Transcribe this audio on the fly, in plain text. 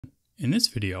In this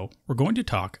video, we're going to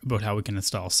talk about how we can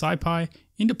install SciPy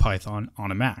into Python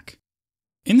on a Mac.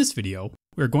 In this video,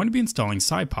 we are going to be installing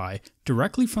SciPy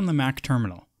directly from the Mac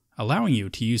terminal, allowing you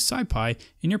to use SciPy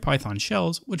in your Python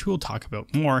shells, which we will talk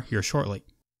about more here shortly.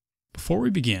 Before we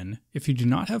begin, if you do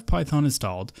not have Python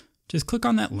installed, just click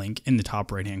on that link in the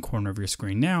top right hand corner of your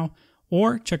screen now,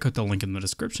 or check out the link in the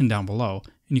description down below,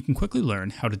 and you can quickly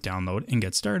learn how to download and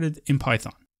get started in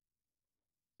Python.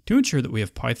 To ensure that we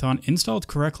have Python installed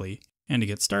correctly, and to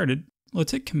get started,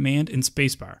 let's hit Command and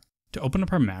Spacebar to open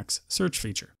up our Mac's search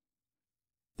feature.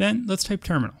 Then let's type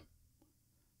terminal.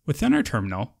 Within our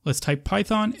terminal, let's type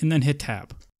Python and then hit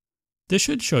Tab. This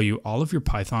should show you all of your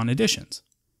Python additions.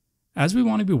 As we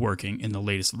want to be working in the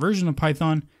latest version of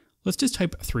Python, let's just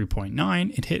type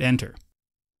 3.9 and hit Enter.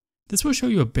 This will show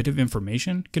you a bit of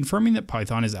information confirming that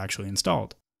Python is actually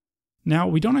installed. Now,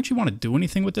 we don't actually want to do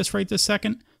anything with this right this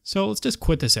second, so let's just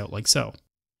quit this out like so.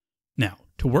 Now,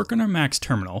 to work on our Mac's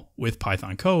terminal with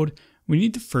Python code, we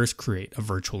need to first create a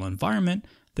virtual environment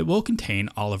that will contain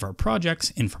all of our project's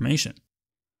information.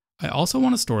 I also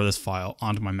want to store this file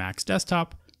onto my Mac's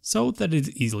desktop so that it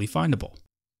is easily findable.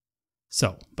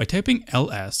 So, by typing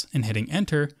ls and hitting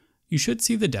enter, you should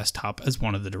see the desktop as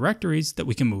one of the directories that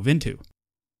we can move into.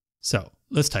 So,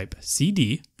 let's type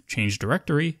cd, change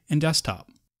directory, and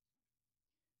desktop.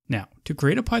 Now, to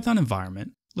create a Python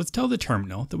environment, let's tell the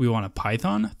terminal that we want a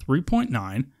Python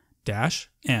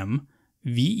 3.9-m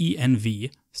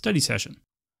venv StudySession.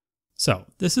 So,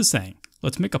 this is saying,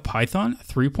 let's make a Python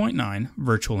 3.9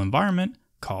 virtual environment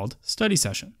called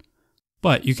StudySession.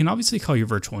 But you can obviously call your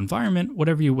virtual environment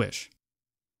whatever you wish.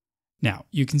 Now,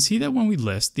 you can see that when we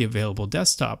list the available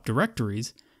desktop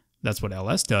directories, that's what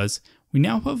ls does, we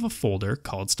now have a folder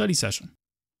called StudySession,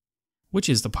 which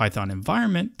is the Python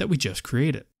environment that we just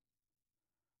created.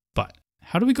 But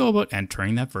how do we go about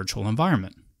entering that virtual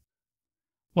environment?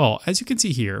 Well, as you can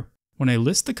see here, when I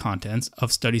list the contents of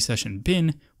StudySession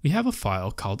bin, we have a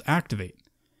file called activate,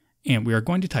 and we are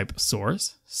going to type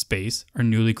source space our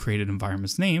newly created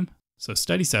environment's name, so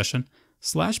StudySession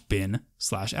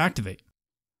 /bin/activate.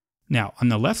 Now, on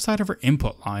the left side of our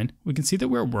input line, we can see that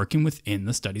we're working within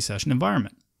the StudySession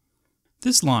environment.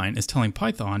 This line is telling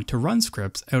Python to run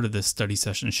scripts out of this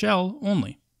StudySession shell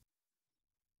only.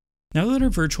 Now that our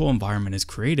virtual environment is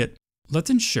created, let's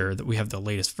ensure that we have the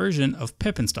latest version of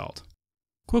pip installed.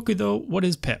 Quickly though, what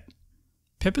is pip?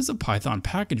 Pip is a Python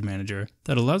package manager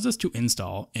that allows us to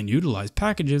install and utilize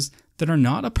packages that are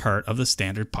not a part of the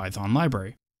standard Python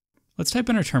library. Let's type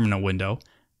in our terminal window,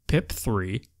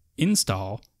 pip3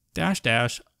 install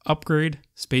 --upgrade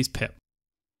pip.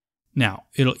 Now,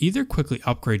 it'll either quickly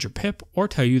upgrade your pip or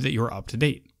tell you that you're up to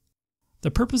date. The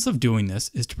purpose of doing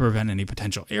this is to prevent any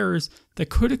potential errors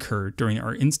that could occur during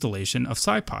our installation of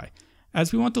SciPy,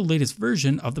 as we want the latest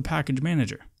version of the package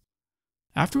manager.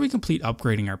 After we complete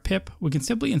upgrading our pip, we can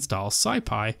simply install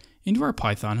SciPy into our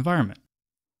Python environment.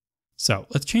 So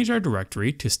let's change our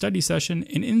directory to StudySession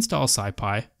and install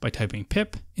SciPy by typing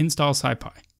pip install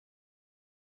SciPy.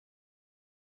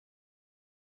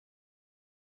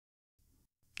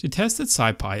 To test that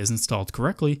SciPy is installed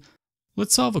correctly,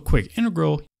 let's solve a quick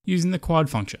integral using the quad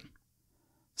function.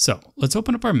 So let's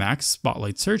open up our Mac's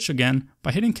Spotlight search again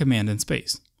by hitting Command and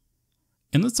Space.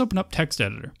 And let's open up Text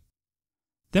Editor.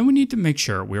 Then we need to make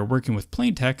sure we are working with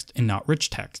plain text and not rich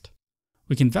text.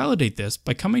 We can validate this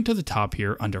by coming to the top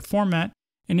here under Format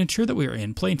and ensure that we are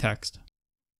in plain text.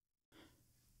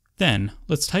 Then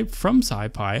let's type from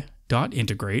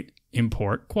SciPy.integrate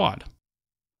import quad.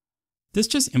 This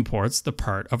just imports the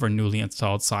part of our newly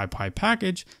installed SciPy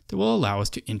package that will allow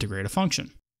us to integrate a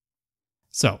function.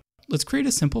 So let's create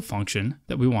a simple function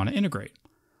that we want to integrate.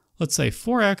 Let's say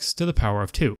 4x to the power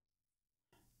of 2.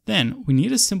 Then we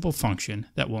need a simple function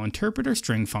that will interpret our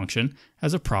string function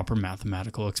as a proper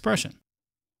mathematical expression.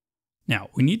 Now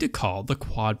we need to call the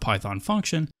quad Python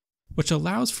function, which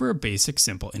allows for a basic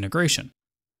simple integration.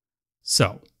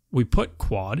 So we put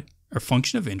quad, our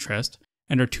function of interest,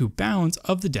 and our two bounds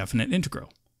of the definite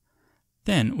integral.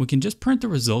 Then we can just print the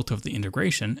result of the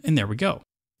integration, and there we go.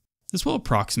 This will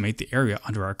approximate the area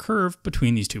under our curve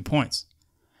between these 2 points.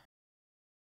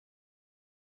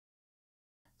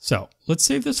 So let's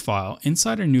save this file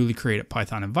inside our newly created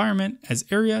Python environment as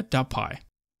area.py.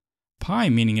 Py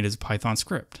meaning it is a Python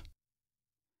script.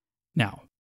 Now,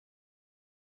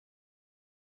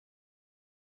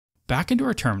 back into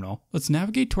our terminal, let's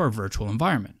navigate to our virtual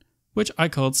environment, which I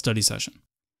called StudySession,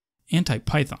 and type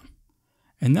Python,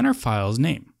 and then our file's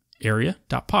name,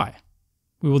 area.py.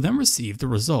 We will then receive the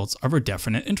results of our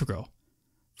definite integral.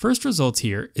 First results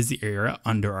here is the area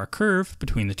under our curve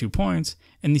between the 2 points,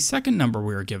 and the second number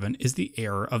we are given is the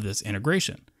error of this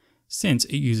integration. since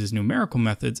it uses numerical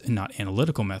methods and not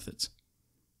analytical methods,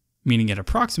 meaning it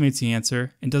approximates the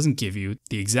answer and doesn't give you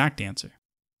the exact answer.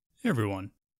 Hey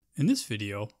everyone, in this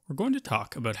video we're going to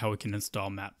talk about how we can install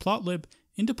MatPlotLib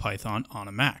into Python on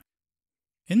a Mac.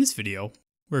 In this video,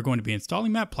 we're going to be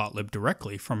installing MatPlotLib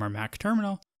directly from our Mac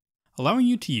terminal, allowing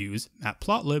you to use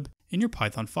MatPlotLib in your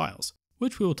Python files,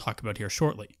 which we will talk about here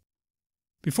shortly.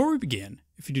 Before we begin,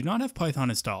 if you do not have Python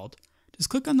installed, just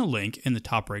click on the link in the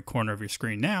top right corner of your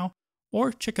screen now,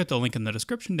 or check out the link in the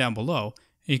description down below,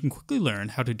 and you can quickly learn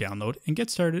how to download and get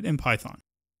started in Python.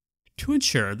 To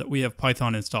ensure that we have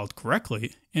Python installed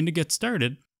correctly, and to get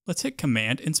started, let's hit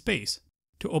Command and space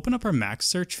to open up our Mac's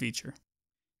search feature.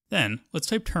 Then, let's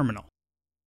type terminal.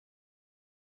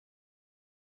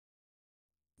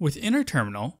 Within our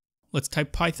terminal, let's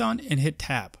type Python and hit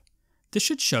Tab. This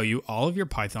should show you all of your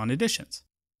Python additions.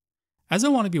 As I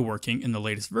want to be working in the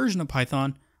latest version of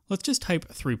Python, let's just type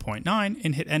 3.9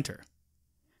 and hit Enter.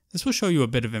 This will show you a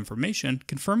bit of information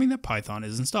confirming that Python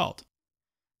is installed.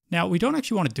 Now, we don't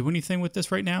actually want to do anything with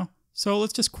this right now, so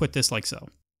let's just quit this like so.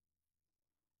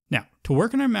 Now, to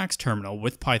work in our Mac's terminal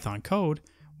with Python code,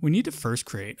 we need to first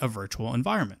create a virtual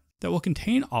environment that will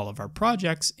contain all of our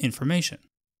project's information.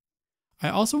 I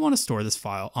also want to store this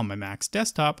file on my Mac's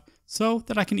desktop so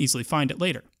that I can easily find it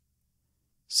later.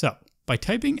 So, by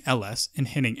typing ls and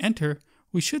hitting enter,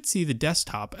 we should see the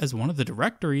desktop as one of the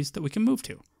directories that we can move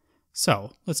to.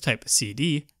 So, let's type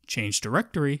cd, change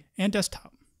directory, and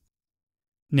desktop.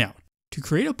 Now, to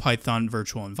create a Python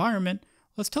virtual environment,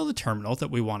 let's tell the terminal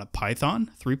that we want a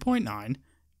Python 3.9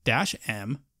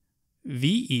 -m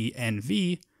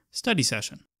venv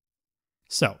StudySession.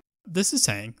 So, this is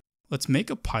saying, let's make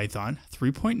a Python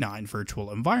 3.9 virtual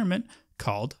environment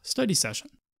called StudySession.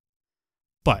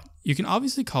 But you can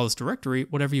obviously call this directory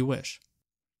whatever you wish.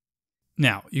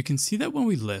 Now, you can see that when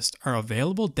we list our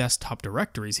available desktop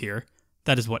directories here,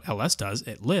 that is what ls does,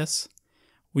 it lists,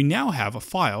 we now have a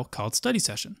file called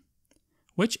StudySession,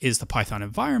 which is the Python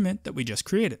environment that we just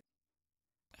created.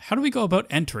 How do we go about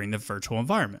entering the virtual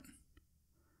environment?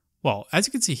 Well, as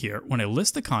you can see here, when I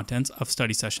list the contents of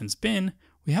StudySession's bin,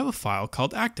 we have a file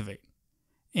called activate.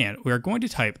 And we are going to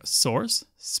type source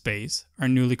space our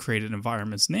newly created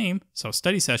environment's name, so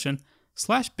StudySession,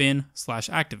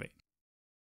 /bin/activate.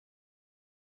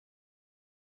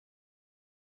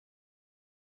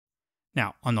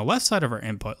 Now, on the left side of our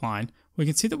input line, we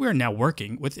can see that we are now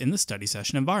working within the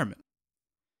StudySession environment.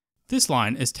 This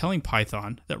line is telling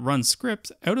Python that runs scripts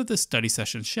out of the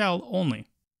StudySession shell only.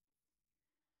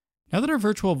 Now that our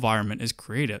virtual environment is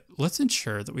created, let's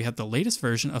ensure that we have the latest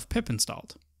version of pip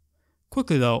installed.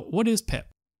 Quickly though, what is pip?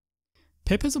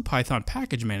 Pip is a Python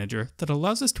package manager that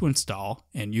allows us to install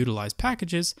and utilize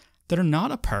packages that are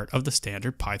not a part of the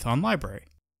standard Python library.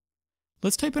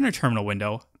 Let's type in our terminal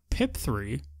window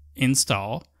pip3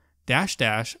 install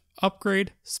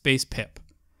 --upgrade pip.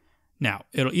 Now,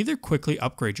 it'll either quickly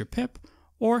upgrade your pip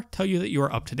or tell you that you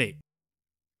are up to date.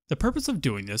 The purpose of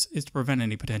doing this is to prevent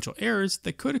any potential errors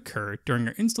that could occur during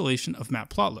our installation of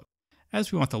MatPlotLib,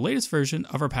 as we want the latest version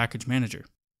of our package manager.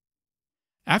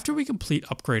 After we complete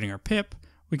upgrading our pip,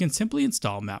 we can simply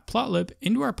install MatPlotLib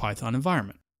into our Python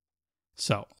environment.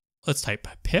 So, let's type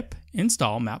pip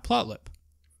install MatPlotLib.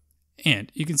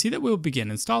 And you can see that we will begin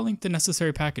installing the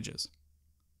necessary packages.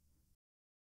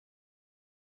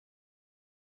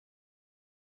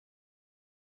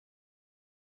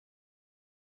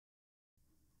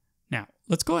 Now,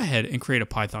 let's go ahead and create a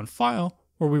Python file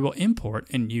where we will import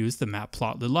and use the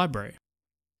MatPlotLib library.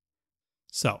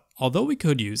 So, although we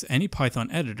could use any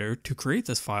Python editor to create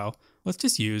this file, let's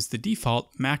just use the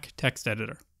default Mac text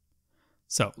editor.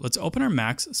 So, let's open our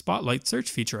Mac's Spotlight search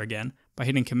feature again by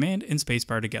hitting Command and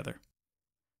spacebar together.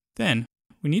 Then,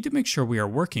 we need to make sure we are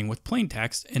working with plain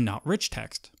text and not rich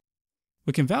text.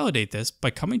 We can validate this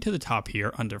by coming to the top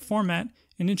here under Format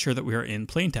and ensure that we are in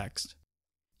plain text.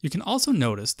 You can also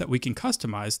notice that we can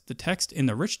customize the text in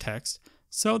the rich text,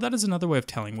 so that is another way of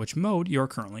telling which mode you are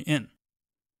currently in.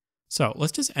 So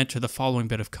let's just enter the following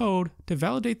bit of code to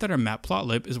validate that our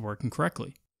MatPlotLib is working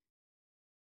correctly.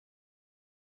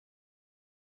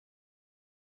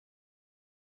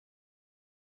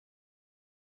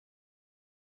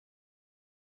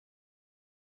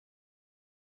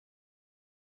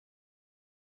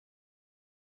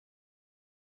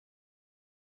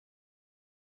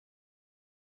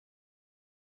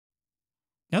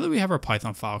 Now that we have our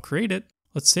Python file created,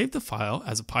 let's save the file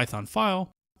as a Python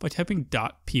file by typing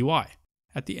 .py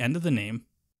at the end of the name.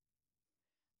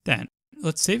 Then,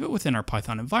 let's save it within our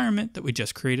Python environment that we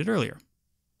just created earlier.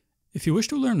 If you wish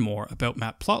to learn more about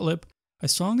MatPlotLib, I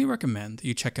strongly recommend that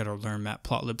you check out our Learn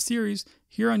MatPlotLib series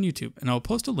here on YouTube, and I'll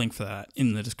post a link for that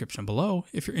in the description below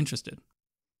if you're interested.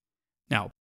 Now,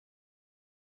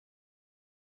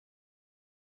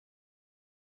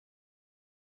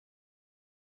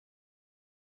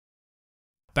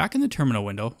 back in the terminal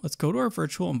window, let's go to our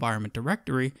virtual environment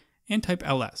directory and type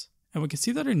ls, and we can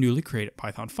see that our newly created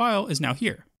Python file is now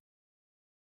here.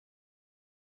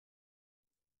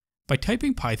 By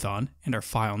typing Python and our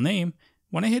file name,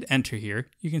 when I hit enter here,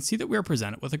 you can see that we are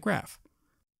presented with a graph.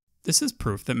 This is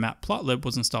proof that MatPlotLib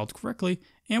was installed correctly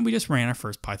and we just ran our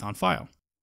first Python file.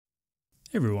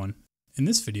 Hey everyone, in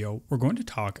this video we're going to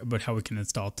talk about how we can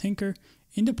install Tkinter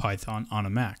into Python on a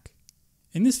Mac.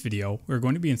 In this video we're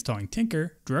going to be installing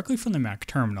Tkinter directly from the Mac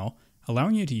terminal,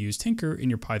 allowing you to use Tkinter in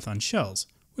your Python shells,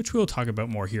 which we'll talk about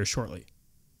more here shortly.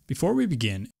 Before we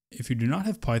begin, if you do not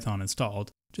have Python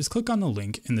installed, just click on the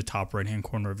link in the top right hand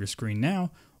corner of your screen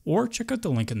now, or check out the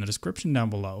link in the description down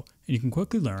below and you can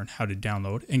quickly learn how to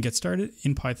download and get started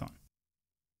in Python.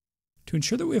 To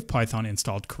ensure that we have Python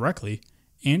installed correctly,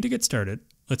 and to get started,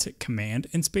 let's hit Command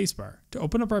and Spacebar to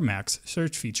open up our Mac's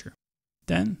search feature.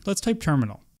 Then let's type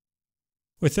terminal.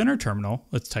 Within our terminal,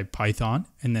 let's type Python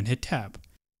and then hit Tab.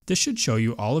 This should show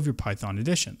you all of your Python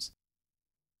editions.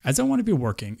 As I want to be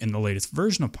working in the latest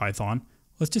version of Python,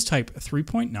 let's just type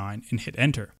 3.9 and hit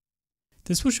enter.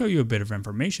 This will show you a bit of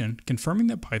information confirming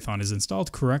that Python is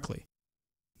installed correctly.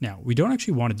 Now, we don't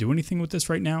actually want to do anything with this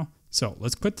right now, so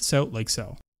let's quit this out like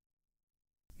so.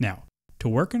 Now, to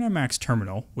work in our Mac's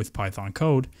terminal with Python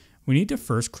code, we need to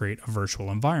first create a virtual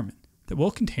environment that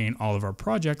will contain all of our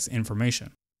project's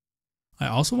information. I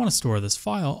also want to store this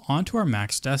file onto our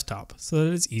Mac's desktop so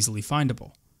that it's easily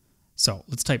findable. So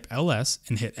let's type ls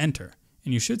and hit enter,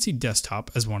 and you should see desktop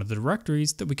as one of the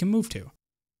directories that we can move to.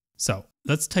 So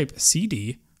let's type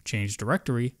cd, change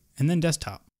directory, and then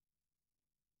desktop.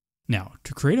 Now,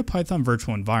 to create a Python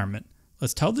virtual environment,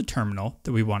 let's tell the terminal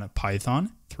that we want a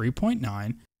Python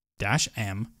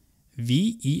 3.9-m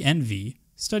venv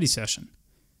StudySession.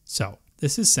 So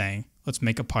this is saying let's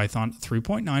make a Python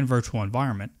 3.9 virtual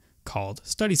environment called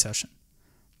StudySession.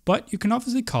 But you can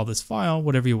obviously call this file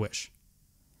whatever you wish.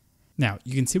 Now,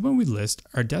 you can see when we list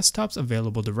our desktop's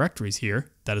available directories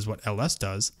here, that is what ls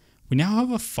does, we now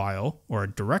have a file or a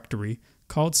directory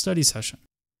called StudySession,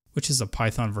 which is a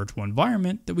Python virtual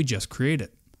environment that we just created.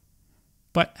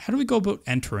 But how do we go about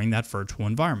entering that virtual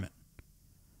environment?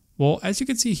 Well, as you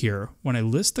can see here, when I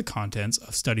list the contents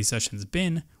of StudySession's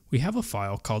bin, we have a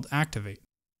file called activate.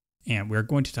 And we're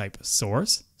going to type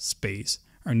source space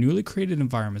our newly created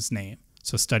environment's name,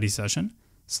 so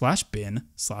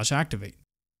StudySession/bin/activate.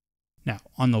 Now,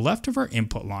 on the left of our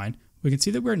input line, we can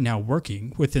see that we're now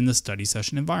working within the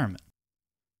StudySession environment.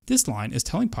 This line is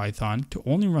telling Python to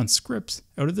only run scripts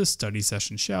out of the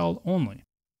StudySession shell only.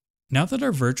 Now that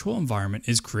our virtual environment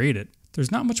is created, there's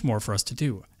not much more for us to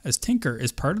do, as Tkinter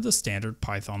is part of the standard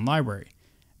Python library,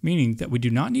 meaning that we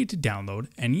do not need to download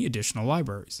any additional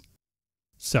libraries.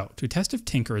 So, to test if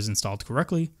Tkinter is installed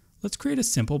correctly, let's create a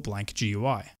simple blank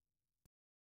GUI.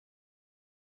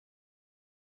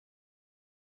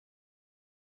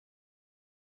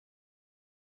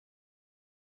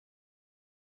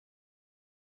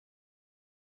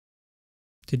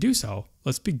 To do so,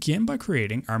 let's begin by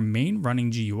creating our main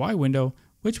running GUI window,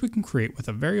 which we can create with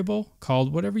a variable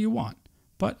called whatever you want,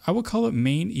 but I will call it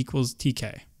main equals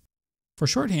tk, for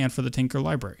shorthand for the Tkinter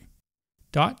library,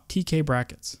 .tk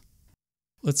brackets.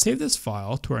 Let's save this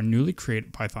file to our newly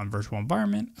created Python virtual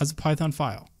environment as a Python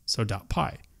file, so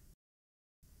 .py.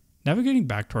 Navigating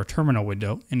back to our terminal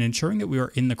window and ensuring that we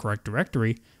are in the correct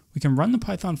directory, we can run the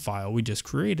Python file we just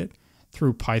created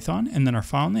through Python and then our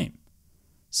file name.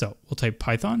 So we'll type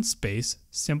Python space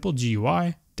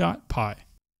simplegui.py.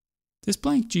 This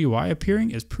blank GUI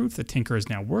appearing is proof that Tkinter is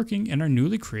now working in our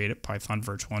newly created Python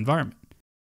virtual environment.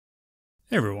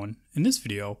 Hey everyone, in this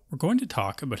video we're going to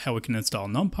talk about how we can install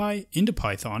NumPy into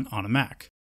Python on a Mac.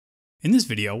 In this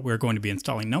video we're going to be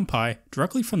installing NumPy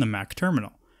directly from the Mac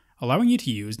terminal, allowing you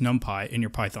to use NumPy in your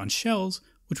Python shells,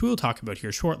 which we will talk about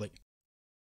here shortly.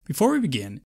 Before we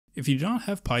begin, if you do not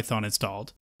have Python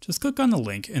installed, just click on the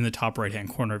link in the top right hand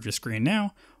corner of your screen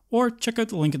now, or check out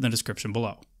the link in the description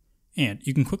below. And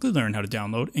you can quickly learn how to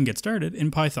download and get started in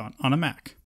Python on a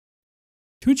Mac.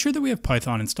 To ensure that we have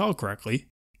Python installed correctly,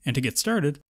 and to get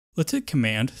started, let's hit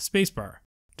Command Spacebar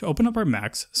to open up our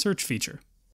Mac's search feature.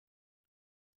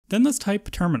 Then let's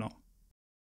type terminal.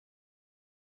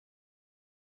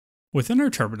 Within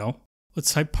our terminal,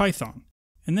 let's type Python,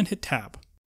 and then hit Tab.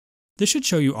 This should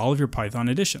show you all of your Python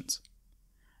editions.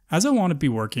 As I want to be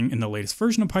working in the latest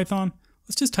version of Python,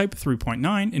 let's just type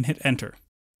 3.9 and hit enter.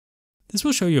 This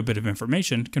will show you a bit of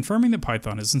information confirming that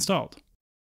Python is installed.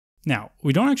 Now,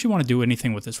 we don't actually want to do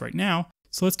anything with this right now,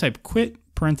 so let's type quit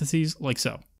parentheses like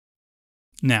so.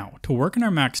 Now, to work in our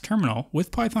Mac's terminal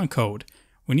with Python code,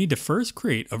 we need to first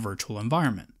create a virtual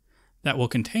environment that will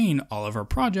contain all of our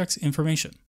project's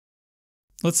information.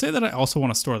 Let's say that I also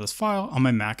want to store this file on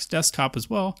my Mac's desktop as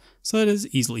well, so that it is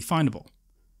easily findable.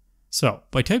 So,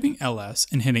 by typing ls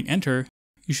and hitting enter,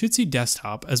 you should see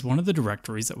desktop as one of the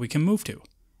directories that we can move to.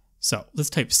 So, let's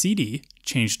type cd,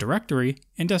 change directory,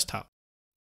 and desktop.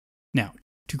 Now,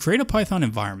 to create a Python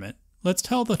environment, let's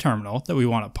tell the terminal that we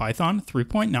want a Python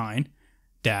 3.9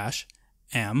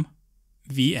 -m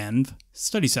venv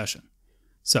StudySession.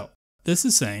 So, this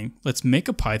is saying, let's make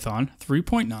a Python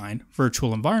 3.9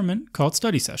 virtual environment called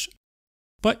StudySession.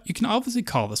 But you can obviously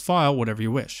call this file whatever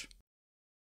you wish.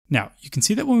 Now, you can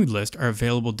see that when we list our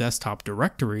available desktop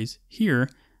directories here,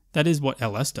 that is what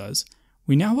ls does,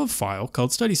 we now have a file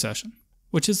called StudySession,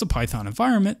 which is the Python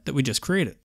environment that we just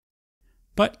created.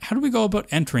 But how do we go about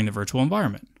entering the virtual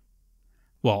environment?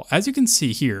 Well, as you can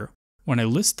see here, when I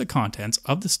list the contents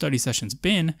of the StudySession's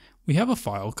bin, we have a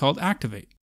file called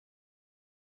activate.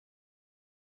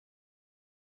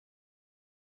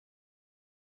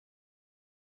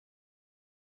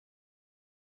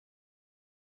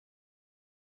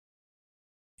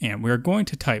 And we are going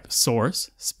to type source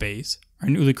space our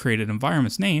newly created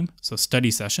environment's name, so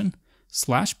StudySession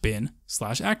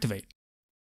 /bin/activate.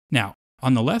 Now,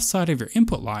 on the left side of your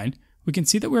input line, we can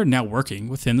see that we are now working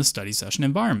within the StudySession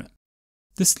environment.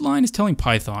 This line is telling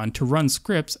Python to run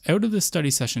scripts out of the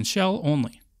StudySession shell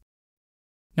only.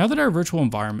 Now that our virtual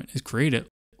environment is created,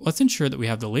 let's ensure that we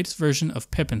have the latest version of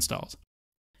pip installed.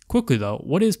 Quickly though,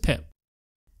 what is pip?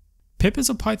 Pip is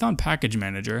a Python package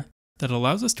manager that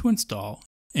allows us to install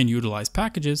and utilize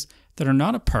packages that are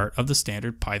not a part of the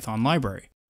standard Python library.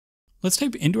 Let's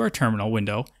type into our terminal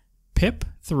window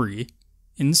pip3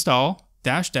 install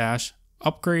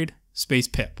 --upgrade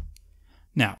pip.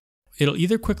 Now, it'll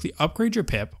either quickly upgrade your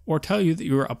pip or tell you that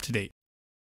you are up to date.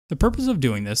 The purpose of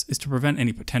doing this is to prevent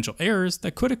any potential errors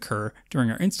that could occur during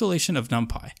our installation of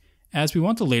NumPy, as we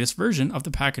want the latest version of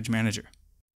the package manager.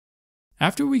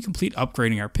 After we complete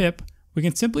upgrading our pip, we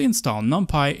can simply install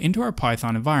NumPy into our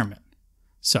Python environment.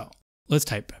 So, let's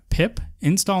type pip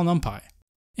install NumPy,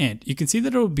 and you can see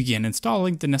that it will begin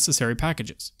installing the necessary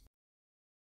packages.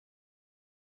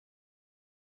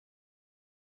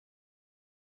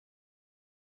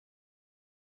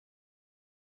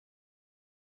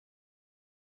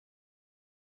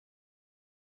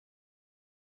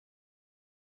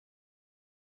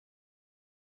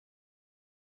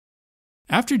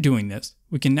 After doing this,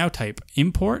 we can now type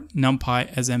import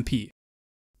NumPy as np.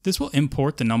 This will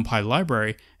import the NumPy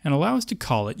library and allow us to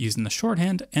call it using the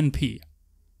shorthand np.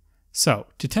 So,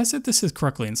 to test that this is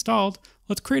correctly installed,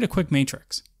 let's create a quick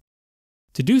matrix.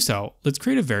 To do so, let's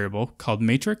create a variable called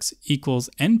matrix equals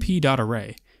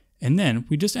np.array, and then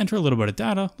we just enter a little bit of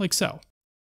data like so.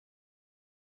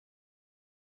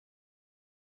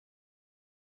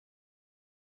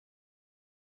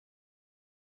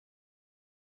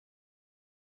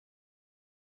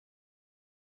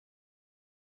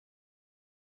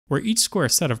 Where each square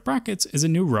set of brackets is a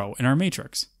new row in our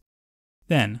matrix.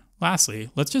 Then, lastly,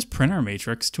 let's just print our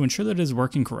matrix to ensure that it is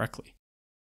working correctly.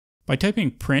 By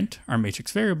typing print our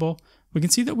matrix variable, we can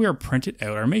see that we are printed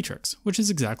out our matrix, which is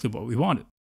exactly what we wanted.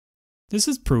 This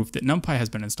is proof that NumPy has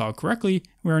been installed correctly, and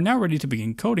we are now ready to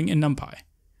begin coding in NumPy.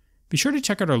 Be sure to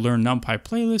check out our Learn NumPy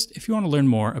playlist if you want to learn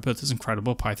more about this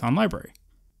incredible Python library.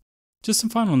 Just some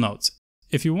final notes.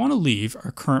 If you want to leave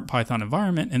our current Python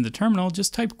environment in the terminal,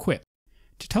 just type quit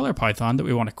to tell our Python that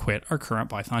we want to quit our current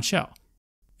Python shell.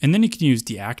 And then you can use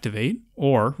deactivate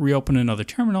or reopen another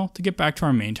terminal to get back to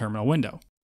our main terminal window.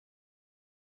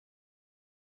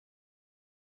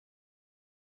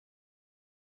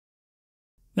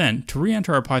 Then, to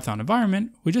re-enter our Python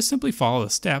environment, we just simply follow the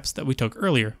steps that we took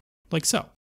earlier, like so.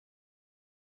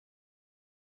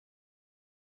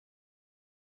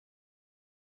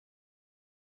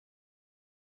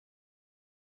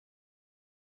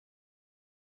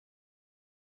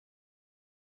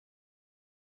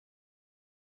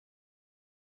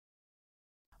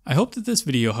 I hope that this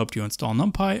video helped you install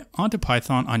NumPy onto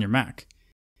Python on your Mac.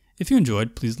 If you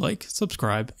enjoyed, please like,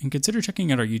 subscribe, and consider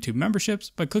checking out our YouTube memberships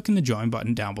by clicking the join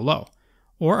button down below,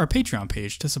 or our Patreon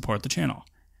page to support the channel.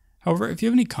 However, if you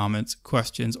have any comments,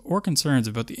 questions, or concerns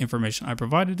about the information I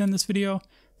provided in this video,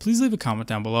 please leave a comment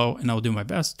down below and I will do my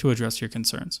best to address your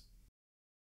concerns.